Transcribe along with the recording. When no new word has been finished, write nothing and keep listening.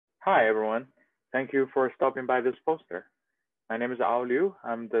Hi, everyone. Thank you for stopping by this poster. My name is Liu.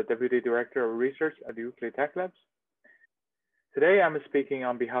 I'm the Deputy Director of Research at Euclid Techlabs. Today, I'm speaking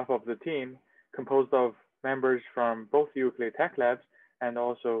on behalf of the team composed of members from both Euclid Techlabs and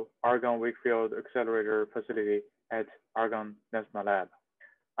also Argonne Wakefield Accelerator Facility at Argonne National Lab.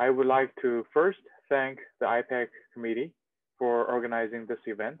 I would like to first thank the iPAC committee for organizing this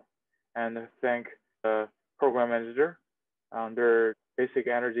event and thank the program manager under Basic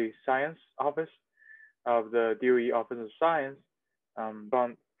Energy Science Office of the DOE Office of Science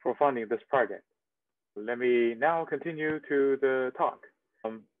for funding this project. Let me now continue to the talk.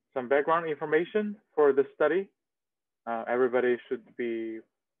 Some background information for the study. Everybody should be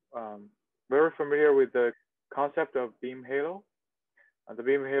very familiar with the concept of beam halo. The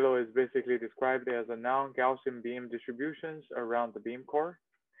beam halo is basically described as a non-Gaussian beam distributions around the beam core.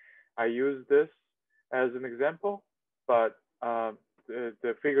 I use this as an example, but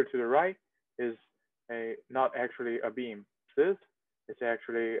the figure to the right is not actually a beam. This is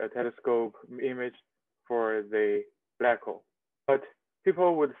actually a telescope image for the black hole. But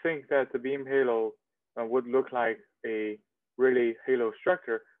people would think that the beam halo would look like a really halo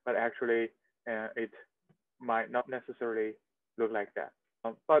structure, but actually it might not necessarily look like that.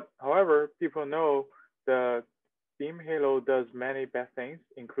 But however, people know the beam halo does many bad things,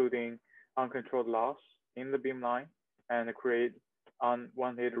 including uncontrolled loss in the beam line and create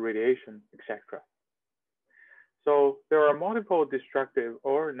unwanted radiation, etc. So there are multiple destructive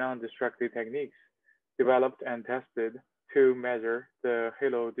or non-destructive techniques developed and tested to measure the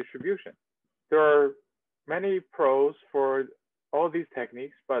halo distribution. There are many pros for all these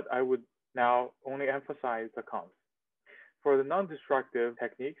techniques, but I would now only emphasize the cons. For the non-destructive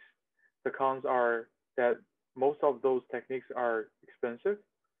techniques, the cons are that most of those techniques are expensive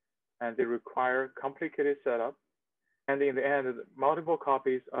and they require complicated setup. And in the end, multiple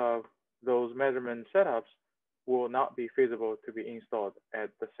copies of those measurement setups will not be feasible to be installed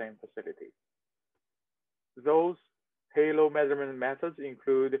at the same facility. Those halo measurement methods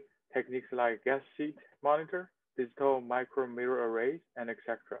include techniques like gas sheet monitor, digital micromirror arrays, and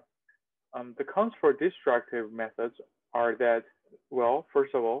etc. The cons for destructive methods are that, well,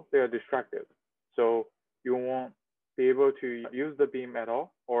 first of all, they are destructive. So you won't be able to use the beam at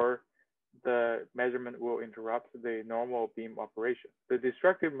all, or the measurement will interrupt the normal beam operation. The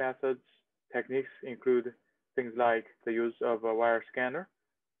destructive methods techniques include things like the use of a wire scanner,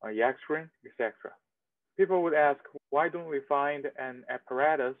 a yak screen, etc. People would ask, why don't we find an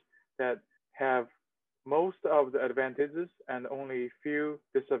apparatus that have most of the advantages and only few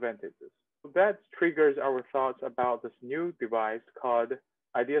disadvantages? That triggers our thoughts about this new device called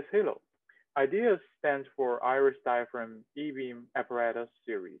IDEAS Halo. IDEAS stands for Iris Diaphragm E-beam Apparatus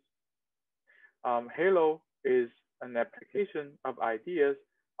Series. Halo is an application of IDEAS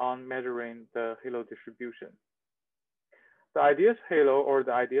on measuring the halo distribution. The IDEAS halo, or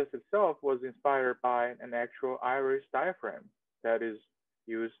the IDEAS itself, was inspired by an actual iris diaphragm that is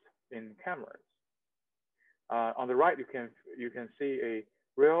used in cameras. On the right, you can see a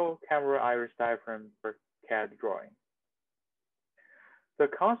real camera iris diaphragm for CAD drawing. The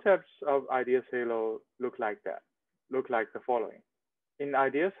concepts of IDEAS halo look like the following. In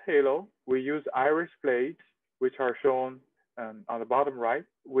IDEAS halo, we use iris blades, which are shown on the bottom right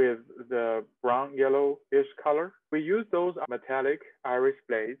with the brown yellowish color. We use those metallic iris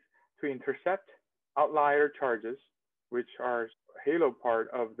blades to intercept outlier charges, which are halo part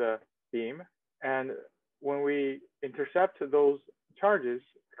of the beam. And when we intercept those charges,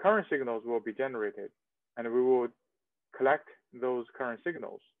 current signals will be generated, and we will collect those current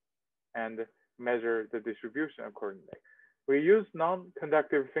signals and measure the distribution accordingly. We use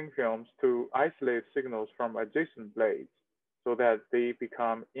non-conductive thin films to isolate signals from adjacent blades so that they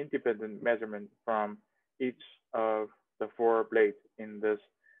become independent measurements from each of the 4 blades in this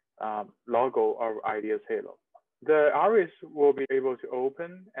logo of IDEAS halo. The iris will be able to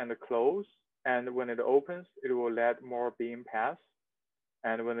open and close, and when it opens, it will let more beam pass.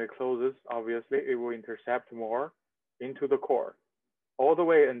 And when it closes, obviously, it will intercept more into the core, all the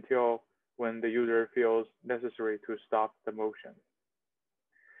way until when the user feels necessary to stop the motion.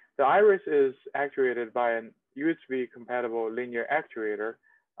 The iris is actuated by an USB-compatible linear actuator,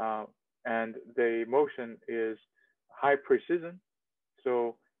 and the motion is high precision,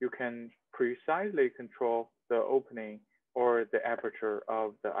 so you can precisely control the opening or the aperture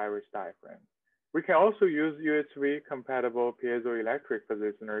of the iris diaphragm. We can also use USB-compatible piezoelectric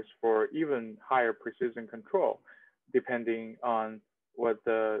positioners for even higher precision control, depending on what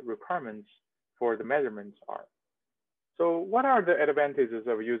the requirements for the measurements are. So what are the advantages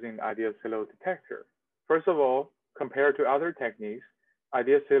of using IDEAS halo detector? First of all, compared to other techniques,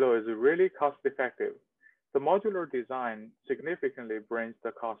 IDS halo is really cost effective. The modular design significantly brings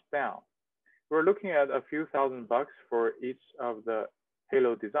the cost down. We're looking at a few $1,000 for each of the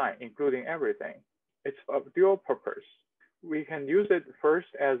halo design, including everything. It's of dual purpose. We can use it first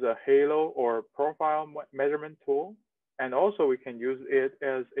as a halo or profile measurement tool, and also we can use it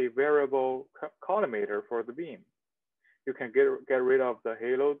as a variable collimator for the beam. You can get rid of the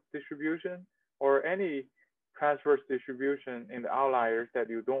halo distribution or any transverse distribution in the outliers that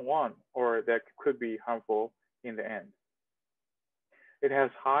you don't want or that could be harmful in the end. It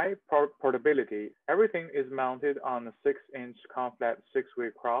has high portability. Everything is mounted on a 6-inch conflat 6-way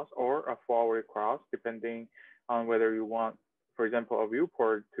cross or a 4-way cross, depending on whether you want, for example, a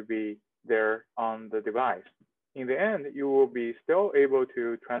viewport to be there on the device. In the end, you will be still able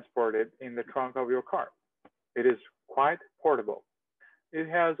to transport it in the trunk of your car. It is quite portable. It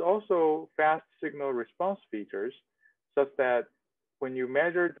has also fast signal response features, such that when you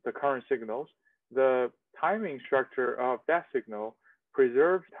measure the current signals, the timing structure of that signal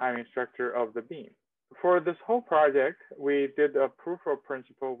preserves timing structure of the beam. For this whole project, we did a proof of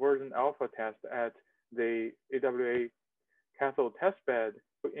principle version alpha test at the AWA cathode test bed.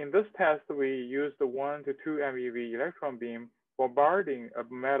 In this test, we used the 1 to 2 MeV electron beam bombarding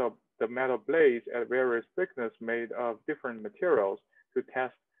the metal blades at various thickness made of different materials to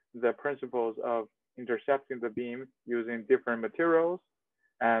test the principles of intercepting the beam using different materials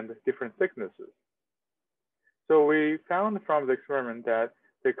and different thicknesses. So we found from the experiment that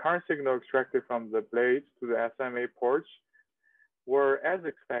the current signal extracted from the blades to the SMA ports were as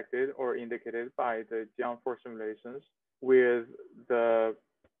expected or indicated by the Geom4 simulations with the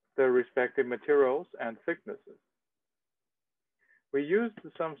respective materials and thicknesses. We used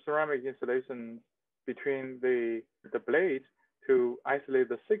some ceramic insulation between the blades to isolate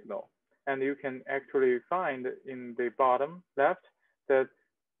the signal. And you can actually find in the bottom left that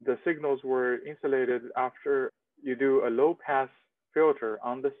the signals were insulated after you do a low pass filter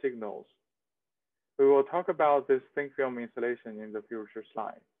on the signals. We will talk about this thin film insulation in the future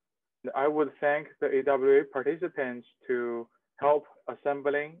slides. I would thank the AWA participants to help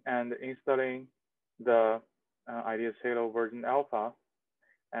assembling and installing the IDS Halo version alpha,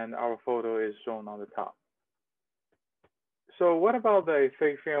 and our photo is shown on the top. So what about the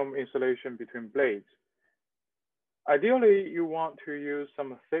thick film insulation between blades? Ideally, you want to use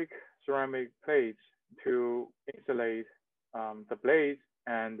some thick ceramic plates to insulate the blades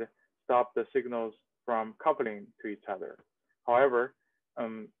and stop the signals from coupling to each other. However,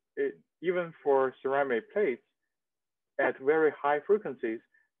 even for ceramic plates, at very high frequencies,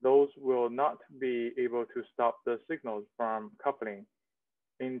 those will not be able to stop the signals from coupling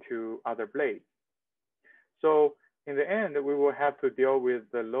into other blades. So in the end, we will have to deal with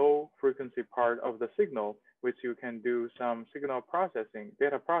the low frequency part of the signal, which you can do some signal processing,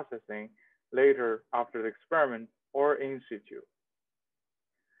 data processing later after the experiment or in situ.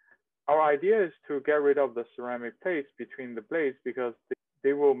 Our idea is to get rid of the ceramic plates between the blades because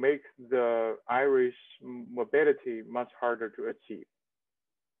they will make the iris mobility much harder to achieve.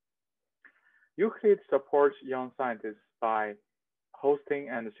 Euclid supports young scientists by hosting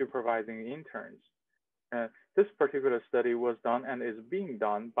and supervising interns. This particular study was done and is being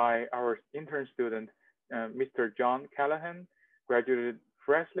done by our intern student, Mr. John Callahan, graduated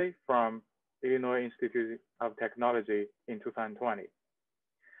freshly from Illinois Institute of Technology in 2020.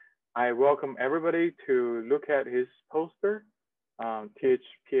 I welcome everybody to look at his poster,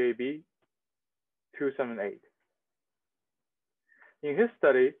 THPAB 278. In his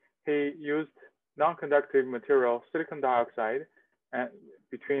study, he used non-conductive material silicon dioxide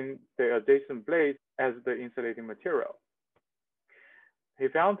between the adjacent blades as the insulating material. He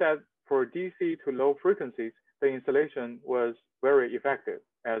found that for DC to low frequencies, the insulation was very effective,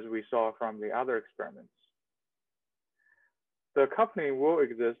 as we saw from the other experiments. The coupling will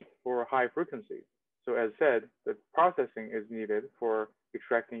exist for high frequencies. So as said, the processing is needed for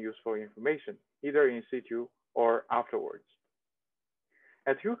extracting useful information, either in situ or afterwards.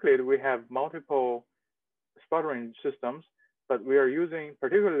 At Euclid, we have multiple sputtering systems, but we are using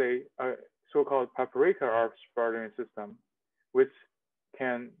particularly a so-called paprika ARF sputtering system, which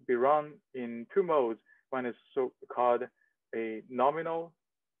can be run in two modes. One is so-called a nominal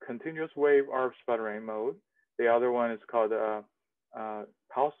continuous wave ARF sputtering mode. The other one is called a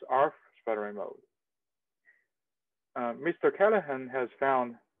pulse ARF sputtering mode. Mr. Callahan has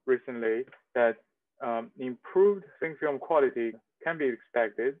found recently that improved thin film quality can be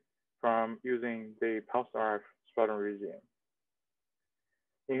expected from using the pulse ARF sputtering regime.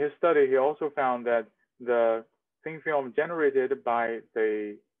 In his study, he also found that the thin film generated by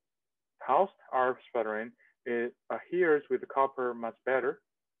the pulsed ARF sputtering it adheres with copper much better.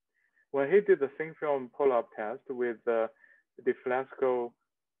 When he did the thin film pull-up test with the Flasco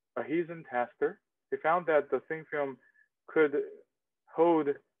adhesion tester, he found that the thin film could hold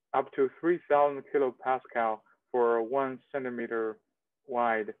up to 3,000 kilopascal for a 1 centimeter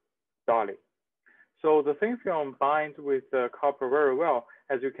wide dolly. So the thin film binds with the copper very well,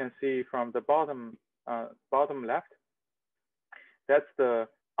 as you can see from the bottom left. That's the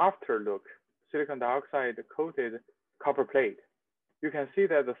after look, silicon dioxide coated copper plate. You can see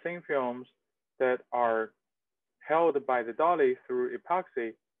that the thin films that are held by the dolly through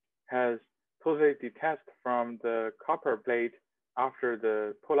epoxy has totally detached from the copper plate after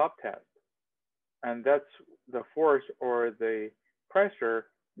the pull-up test. And that's the force or the pressure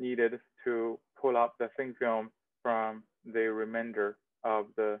needed to pull up the thin film from the remainder of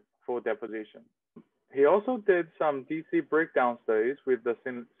the full deposition. He also did some DC breakdown studies with the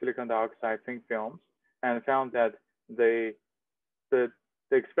silicon dioxide thin films and found that the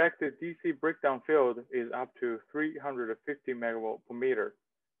expected DC breakdown field is up to 350 megavolt per meter,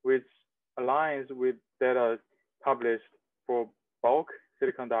 which aligns with data published for bulk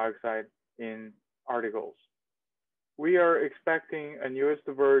silicon dioxide in articles. We are expecting a newest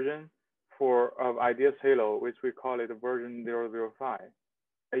version of IDEAS Halo, which we call it version 005.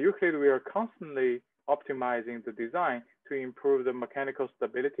 At Euclid, we are constantly optimizing the design to improve the mechanical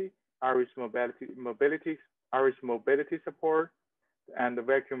stability, iris mobility support, and the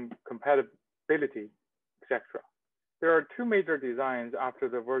vacuum compatibility, etc. There are two major designs after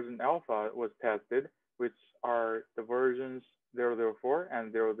the version alpha was tested, which are the versions 004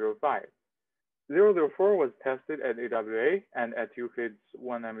 and 005. 004 was tested at AWA and at Euclid's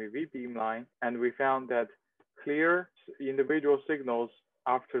 1 MeV beamline, and we found that clear individual signals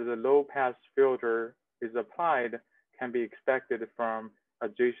after the low pass filter is applied can be expected from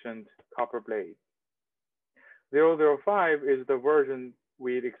adjacent copper blades. 005 is the version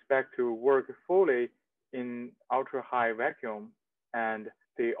we'd expect to work fully in ultra-high vacuum, and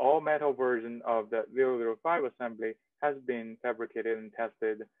the all-metal version of the 005 assembly has been fabricated and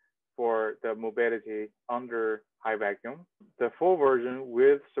tested for the mobility under high vacuum. The full version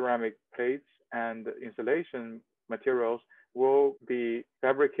with ceramic plates and insulation materials will be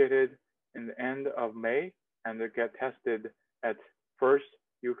fabricated in the end of May and get tested at first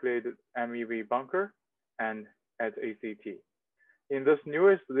Euclid MEV bunker and at ACT. In this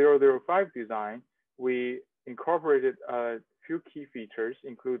newest 005 design, we incorporated a few key features,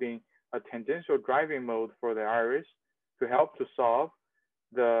 including a tangential driving mode for the iris to help to solve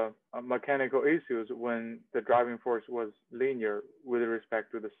the mechanical issues when the driving force was linear with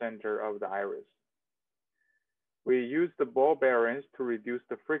respect to the center of the iris. We used the ball bearings to reduce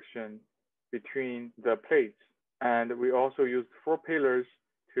the friction between the plates, and we also used 4 pillars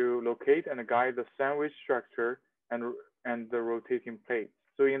to locate and guide the sandwich structure and the rotating plates.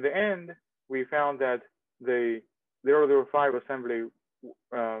 So in the end, we found that the 005 assembly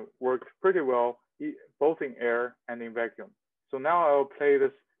worked pretty well, both in air and in vacuum. So now I'll play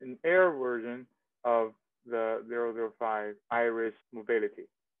this in air version of the 005 iris mobility.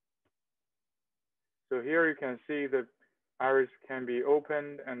 So here you can see the iris can be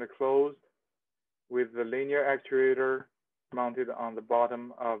opened and closed with the linear actuator mounted on the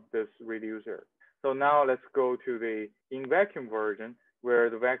bottom of this reducer. So now let's go to the in vacuum version where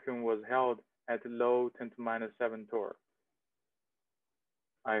the vacuum was held at low 10⁻⁷ torr.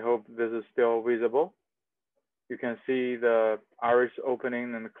 I hope this is still visible. You can see the iris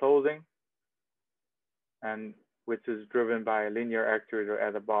opening and closing, and which is driven by a linear actuator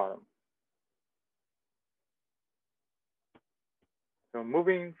at the bottom. So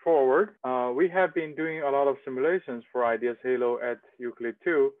moving forward, we have been doing a lot of simulations for IDEAS Halo at Euclid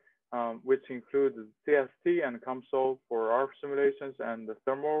 2, which include the CST and COMSOL for RF simulations and the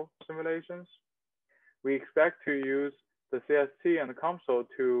thermal simulations. We expect to use the CST and the COMSOL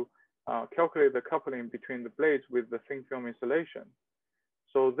to calculate the coupling between the blades with the thin film insulation.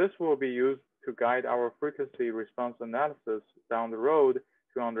 So this will be used to guide our frequency response analysis down the road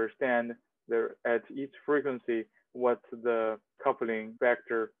to understand at each frequency what the coupling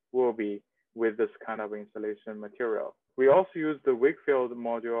factor will be with this kind of insulation material. We also use the Wakefield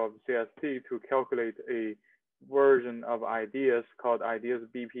module of CST to calculate a version of IDEAS called IDEAS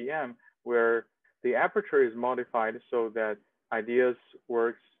BPM, where the aperture is modified so that IDEAS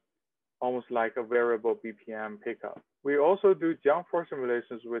works almost like a variable BPM pickup. We also do jump force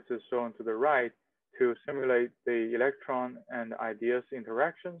simulations, which is shown to the right, to simulate the electron and IDEAS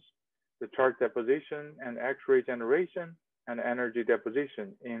interactions, the charge deposition and X-ray generation, and energy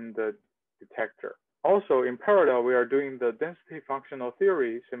deposition in the detector. Also, in parallel, we are doing the density functional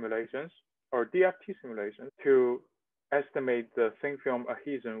theory simulations or DFT simulations to estimate the thin film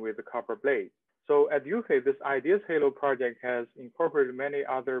adhesion with the copper blade. So at Euclid, this Ideas Halo project has incorporated many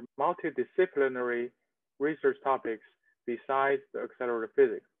other multidisciplinary research topics besides the accelerator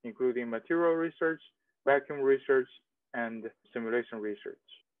physics, including material research, vacuum research, and simulation research.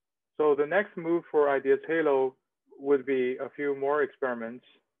 So the next move for Ideas Halo would be a few more experiments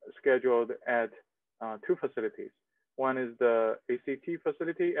scheduled at two facilities. One is the ACT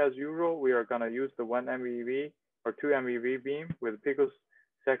facility. As usual, we are going to use the 1 MeV or 2 MeV beam with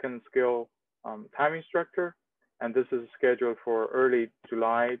picosecond scale timing structure, and this is scheduled for early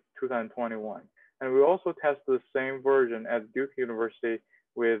July 2021. And we also test the same version at Duke University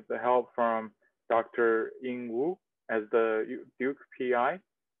with the help from Dr. Ying Wu as the Duke PI.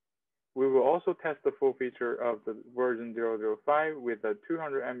 We will also test the full feature of the version 005 with a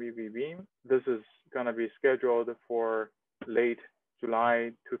 200 MeV beam. This is going to be scheduled for late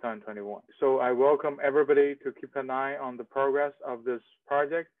July 2021. So I welcome everybody to keep an eye on the progress of this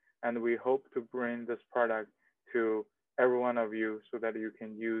project, and we hope to bring this product to every one of you so that you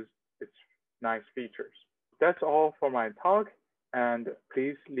can use its nice features. That's all for my talk, and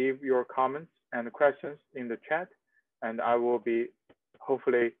please leave your comments and questions in the chat, and I will be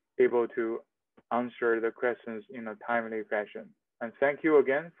hopefully able to answer the questions in a timely fashion. And thank you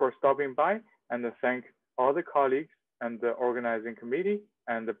again for stopping by, and thank all the colleagues and the organizing committee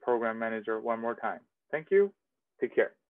and the program manager one more time. Thank you. Take care.